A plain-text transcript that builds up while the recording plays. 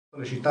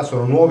Le città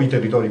sono nuovi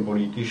territori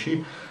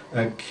politici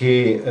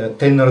che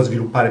tendono a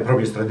sviluppare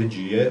proprie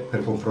strategie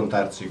per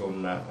confrontarsi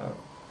con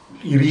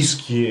i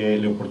rischi e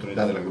le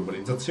opportunità della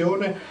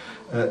globalizzazione,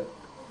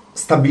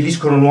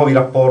 stabiliscono nuovi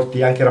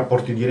rapporti, anche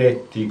rapporti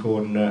diretti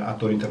con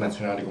attori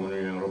internazionali come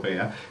l'Unione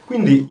Europea,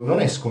 quindi non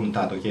è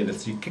scontato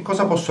chiedersi che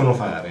cosa possono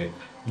fare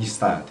gli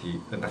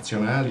stati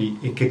nazionali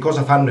e che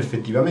cosa fanno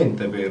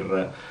effettivamente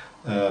per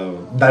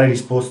dare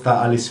risposta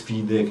alle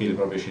sfide che le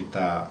proprie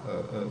città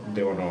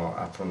devono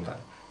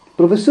affrontare.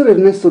 Professore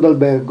Ernesto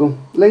DAlbergo,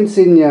 lei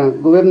insegna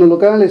governo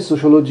locale e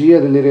sociologia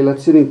delle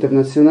relazioni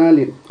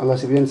internazionali alla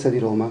Sapienza di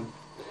Roma.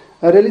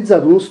 Ha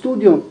realizzato uno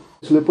studio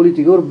sulle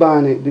politiche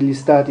urbane degli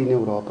Stati in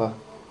Europa.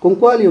 Con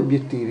quali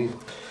obiettivi?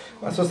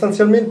 Ma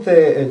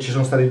sostanzialmente ci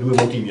sono stati due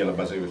motivi alla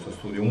base di questo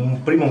studio.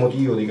 Un primo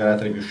motivo di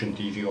carattere più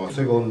scientifico, un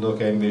secondo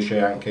che è invece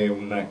anche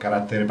un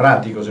carattere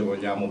pratico, se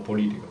vogliamo,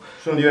 politico.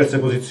 Ci sono diverse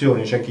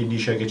posizioni, c'è chi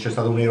dice che c'è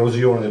stata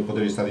un'erosione del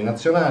potere degli Stati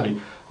nazionali,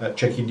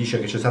 c'è chi dice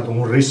che c'è stato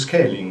un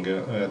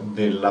rescaling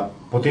del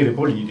potere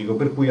politico,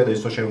 per cui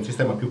adesso c'è un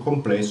sistema più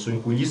complesso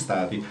in cui gli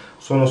Stati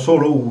sono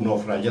solo uno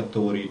fra gli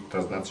attori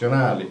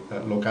transnazionali,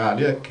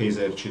 locali, che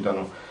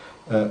esercitano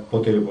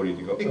potere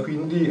politico. E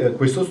quindi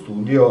questo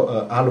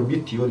studio ha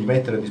l'obiettivo di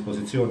mettere a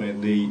disposizione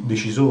dei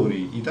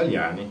decisori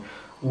italiani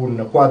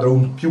un quadro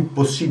un più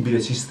possibile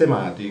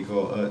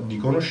sistematico di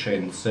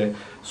conoscenze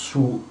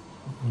su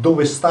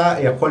dove sta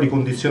e a quali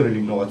condizioni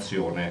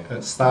l'innovazione.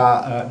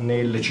 Sta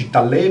nelle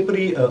città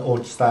lepri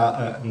o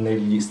sta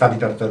negli stati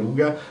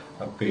tartaruga,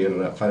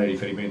 per fare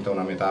riferimento a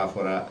una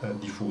metafora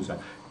diffusa.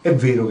 È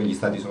vero che gli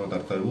stati sono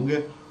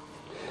tartarughe?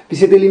 Vi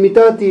siete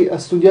limitati a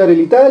studiare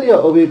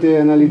l'Italia o avete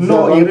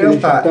analizzato No, anche le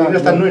città? In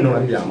realtà noi non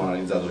abbiamo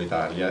analizzato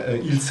l'Italia.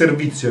 Il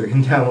servizio che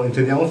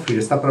intendiamo offrire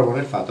sta proprio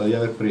nel fatto di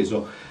aver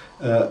preso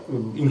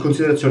in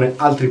considerazione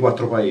altri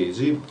 4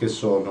 paesi, che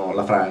sono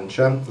la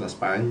Francia, la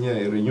Spagna,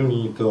 il Regno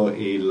Unito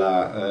e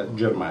la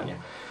Germania,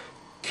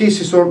 che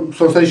sono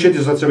stati scelti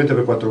sostanzialmente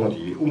per 4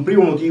 motivi. Un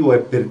primo motivo è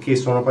perché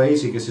sono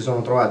paesi che si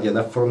sono trovati ad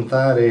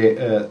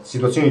affrontare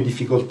situazioni di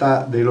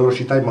difficoltà delle loro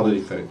città in modo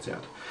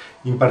differenziato.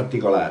 In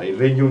particolare il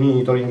Regno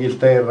Unito,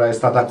 l'Inghilterra è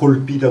stata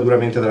colpita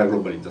duramente dalla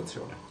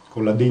globalizzazione,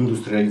 con la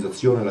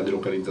deindustrializzazione, la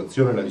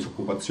delocalizzazione, la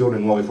disoccupazione,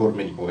 nuove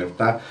forme di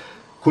povertà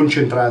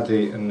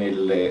concentrate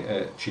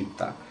nelle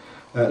città.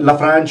 La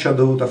Francia ha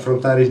dovuto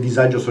affrontare il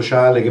disagio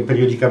sociale che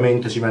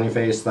periodicamente si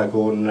manifesta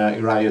con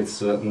i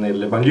riots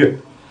nelle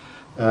banlieue.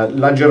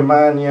 La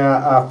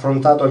Germania ha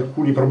affrontato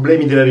alcuni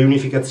problemi della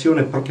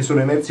riunificazione che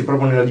sono emersi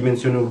proprio nella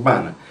dimensione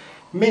urbana,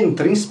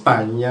 mentre in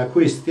Spagna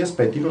questi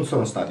aspetti non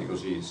sono stati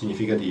così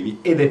significativi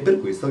ed è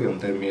per questo che è un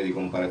termine di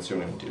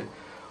comparazione utile.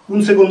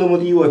 Un secondo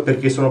motivo è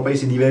perché sono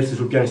paesi diversi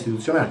sul piano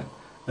istituzionale.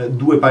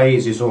 2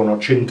 paesi sono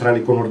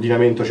con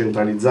ordinamento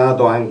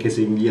centralizzato, anche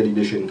se in via di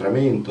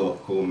decentramento,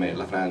 come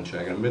la Francia e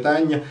la Gran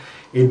Bretagna,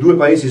 e 2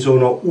 paesi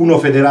sono uno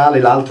federale,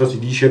 l'altro si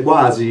dice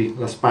quasi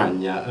la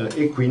Spagna,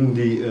 e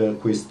quindi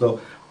questo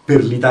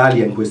per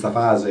l'Italia in questa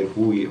fase in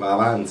cui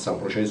avanza un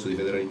processo di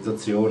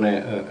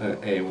federalizzazione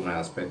è un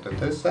aspetto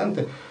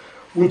interessante.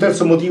 Un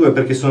terzo motivo è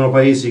perché sono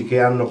paesi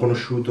che hanno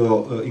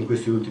conosciuto in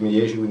questi ultimi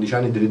 10-15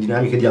 anni delle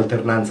dinamiche di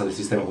alternanza del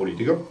sistema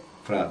politico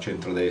fra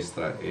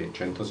centrodestra e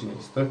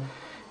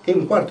centrosinistra. E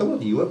un quarto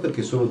motivo è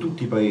perché sono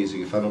tutti paesi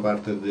che fanno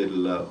parte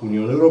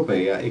dell'Unione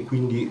Europea e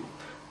quindi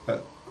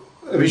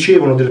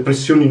ricevono delle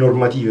pressioni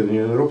normative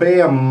dell'Unione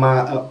Europea,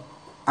 ma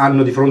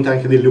hanno di fronte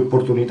anche delle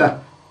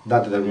opportunità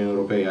date dall'Unione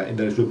Europea e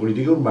dalle sue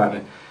politiche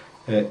urbane,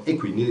 e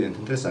quindi diventa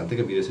interessante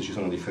capire se ci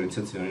sono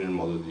differenziazioni nel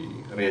modo di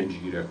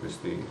reagire a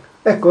questi.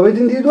 Ecco, avete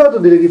individuato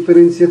delle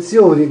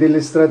differenziazioni,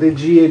 delle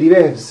strategie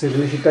diverse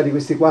delle città di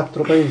questi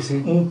 4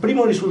 paesi? Un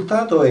primo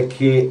risultato è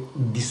che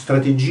di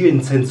strategie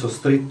in senso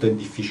stretto è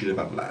difficile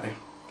parlare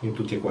in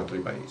tutti e 4 i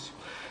paesi.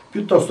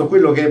 Piuttosto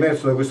quello che è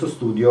emerso da questo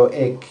studio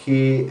è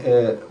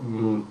che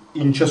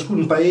in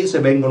ciascun paese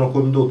vengono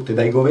condotte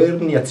dai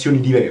governi azioni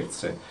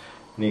diverse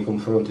nei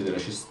confronti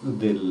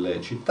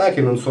delle città,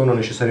 che non sono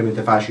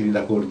necessariamente facili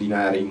da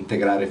coordinare,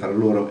 integrare fra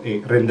loro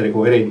e rendere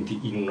coerenti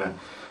in una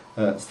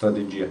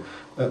strategia.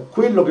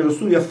 Quello che lo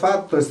studio ha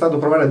fatto è stato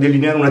provare a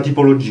delineare una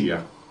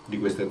tipologia di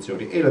queste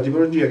azioni, e la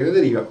tipologia che ne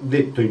deriva,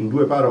 detto in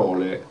 2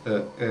 parole,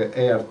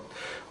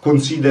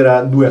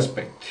 considera 2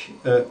 aspetti.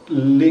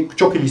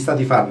 Ciò che gli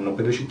stati fanno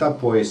per le città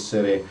possono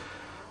essere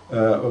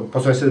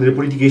delle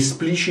politiche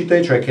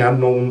esplicite, cioè che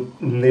hanno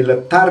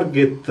nel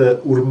target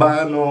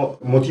urbano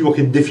motivo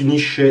che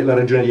definisce la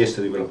ragione di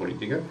essere di quella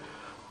politica,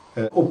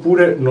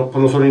 oppure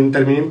lo sono in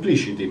termini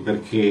impliciti,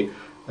 perché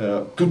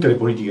tutte le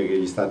politiche che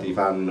gli stati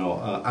fanno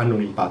hanno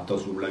un impatto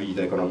sulla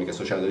vita economica e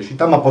sociale delle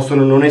città, ma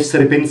possono non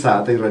essere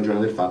pensate in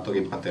ragione del fatto che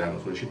impatteranno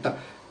sulle città.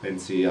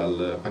 Pensi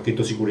al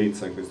pacchetto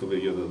sicurezza in questo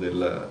periodo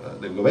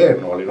del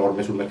governo, alle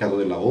norme sul mercato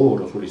del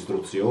lavoro,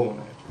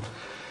 sull'istruzione.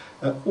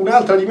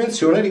 Un'altra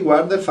dimensione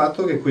riguarda il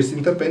fatto che questi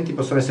interventi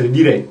possono essere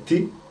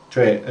diretti,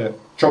 cioè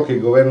ciò che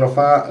il governo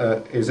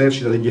fa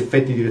esercita degli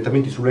effetti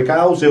direttamente sulle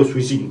cause o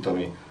sui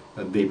sintomi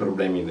dei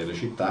problemi delle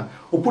città,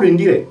 oppure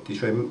indiretti,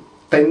 cioè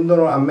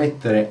tendono a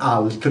mettere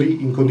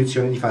altri in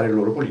condizioni di fare le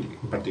loro politiche,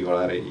 in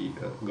particolare i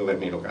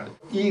governi locali.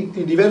 I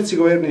diversi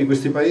governi di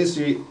questi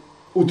paesi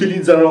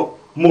utilizzano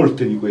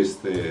molte di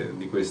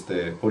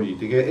queste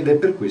politiche ed è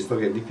per questo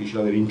che è difficile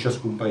avere in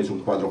ciascun paese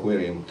un quadro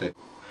coerente.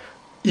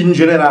 In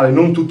generale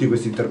non tutti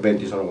questi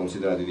interventi sono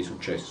considerati di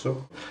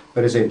successo.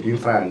 Per esempio in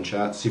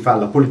Francia si fa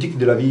la politique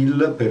de la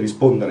ville per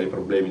rispondere ai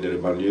problemi delle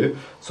banlieue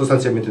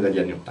sostanzialmente dagli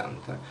anni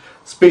 '80.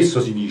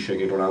 Spesso si dice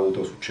che non ha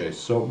avuto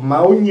successo,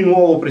 ma ogni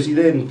nuovo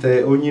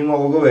presidente, ogni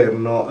nuovo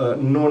governo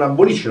non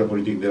abolisce la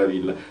politique de la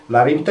ville,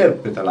 la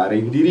reinterpreta, la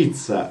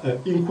reindirizza.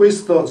 In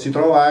questo si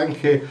trova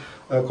anche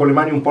con le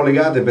mani un po'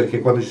 legate,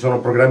 perché quando ci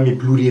sono programmi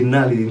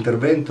pluriennali di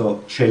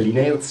intervento c'è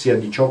l'inerzia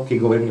di ciò che i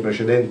governi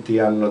precedenti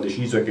hanno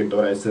deciso e che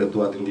dovrà essere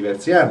attuato in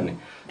diversi anni.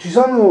 Ci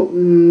sono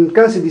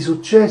casi di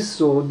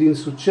successo o di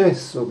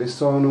insuccesso che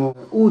sono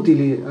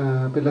utili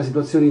per la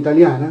situazione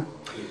italiana?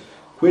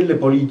 Quelle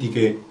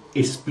politiche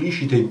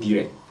esplicite e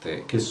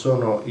dirette, che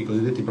sono i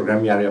cosiddetti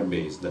programmi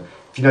area-based,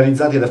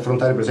 finalizzati ad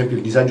affrontare per esempio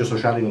il disagio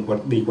sociale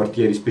dei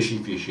quartieri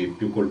specifici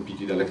più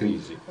colpiti dalla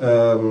crisi,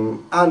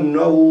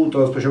 hanno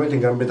avuto, specialmente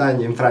in Gran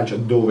Bretagna e in Francia,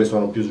 dove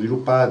sono più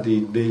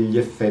sviluppati, degli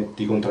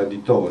effetti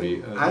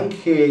contraddittori.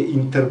 Anche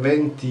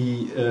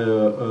interventi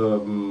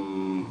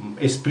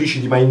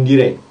espliciti ma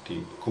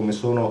indiretti, come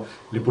sono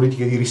le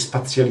politiche di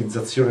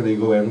rispazializzazione dei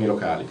governi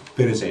locali.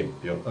 Per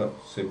esempio,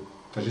 se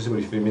facessimo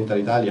riferimento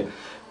all'Italia,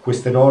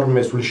 queste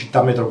norme sulle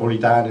città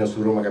metropolitane o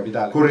su Roma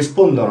Capitale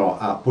corrispondono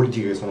a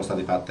politiche che sono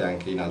state fatte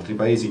anche in altri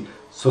paesi,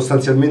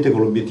 sostanzialmente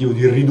con l'obiettivo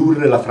di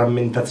ridurre la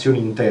frammentazione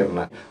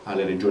interna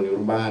alle regioni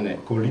urbane,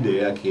 con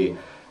l'idea che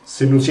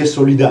se non si è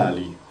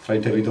solidali fra i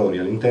territori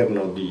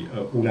all'interno di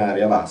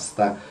un'area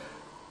vasta,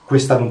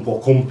 questa non può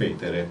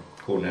competere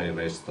con il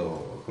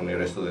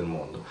resto del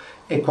mondo.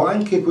 Ecco,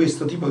 anche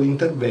questo tipo di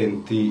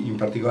interventi, in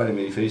particolare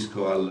mi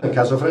riferisco al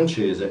caso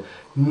francese,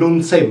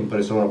 non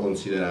sempre sono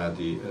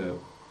considerati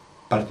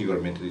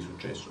particolarmente di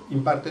successo,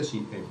 in parte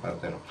sì e in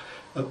parte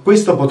no.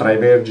 Questo potrà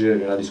emergere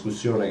nella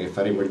discussione che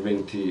faremo il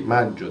 20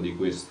 maggio di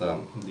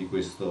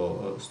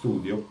questo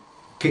studio.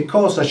 Che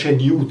cosa c'è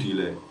di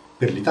utile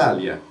per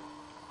l'Italia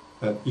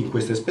in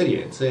queste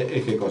esperienze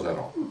e che cosa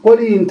no.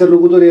 Quali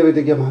interlocutori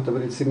avete chiamato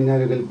per il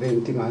seminario del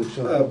 20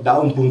 maggio? Da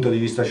un punto di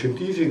vista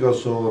scientifico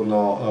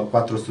sono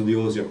 4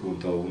 studiosi,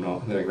 appunto,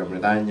 uno della Gran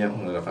Bretagna,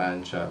 uno della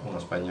Francia, uno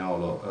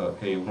spagnolo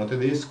e uno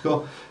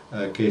tedesco,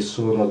 che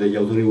sono degli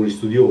autorevoli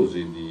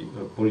studiosi di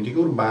politiche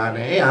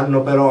urbane e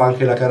hanno però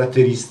anche la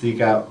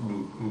caratteristica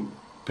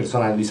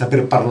personale di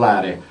saper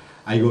parlare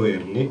ai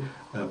governi,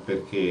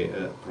 perché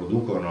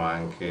producono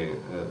anche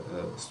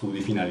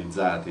studi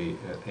finalizzati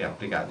e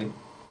applicati.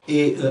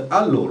 E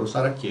a loro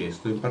sarà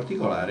chiesto in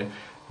particolare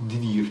di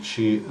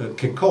dirci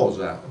che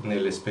cosa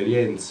nelle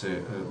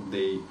esperienze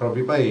dei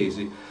propri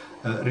paesi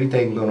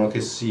ritengono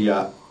che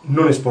sia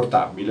non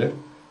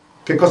esportabile,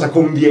 che cosa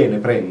conviene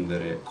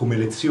prendere come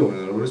lezione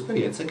dalla loro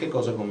esperienza e che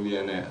cosa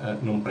conviene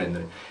non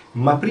prendere.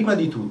 Ma prima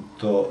di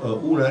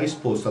tutto una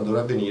risposta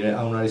dovrà venire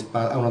a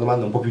una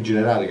domanda un po' più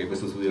generale che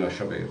questo studio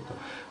lascia aperto.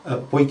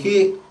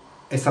 Poiché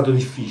è stato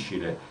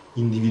difficile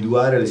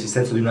individuare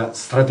l'esistenza di una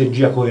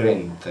strategia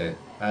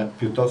coerente,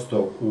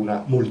 piuttosto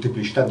una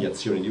molteplicità di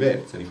azioni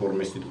diverse,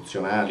 riforme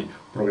istituzionali,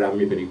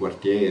 programmi per i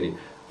quartieri,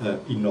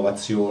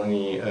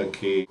 innovazioni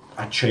che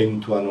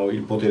accentuano il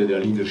potere della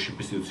leadership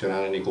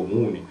istituzionale nei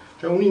comuni,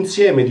 cioè un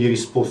insieme di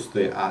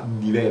risposte a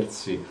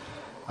diversi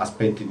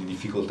aspetti di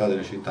difficoltà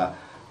delle città.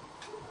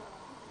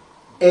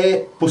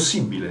 È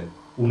possibile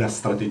una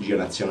strategia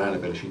nazionale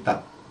per le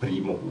città?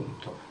 Primo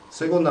punto.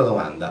 Seconda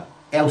domanda.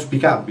 È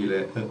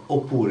auspicabile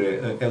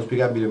oppure è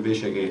auspicabile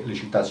invece che le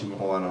città si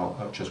muovano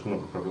ciascuno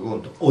per proprio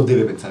conto? O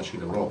deve pensarci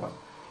l'Europa?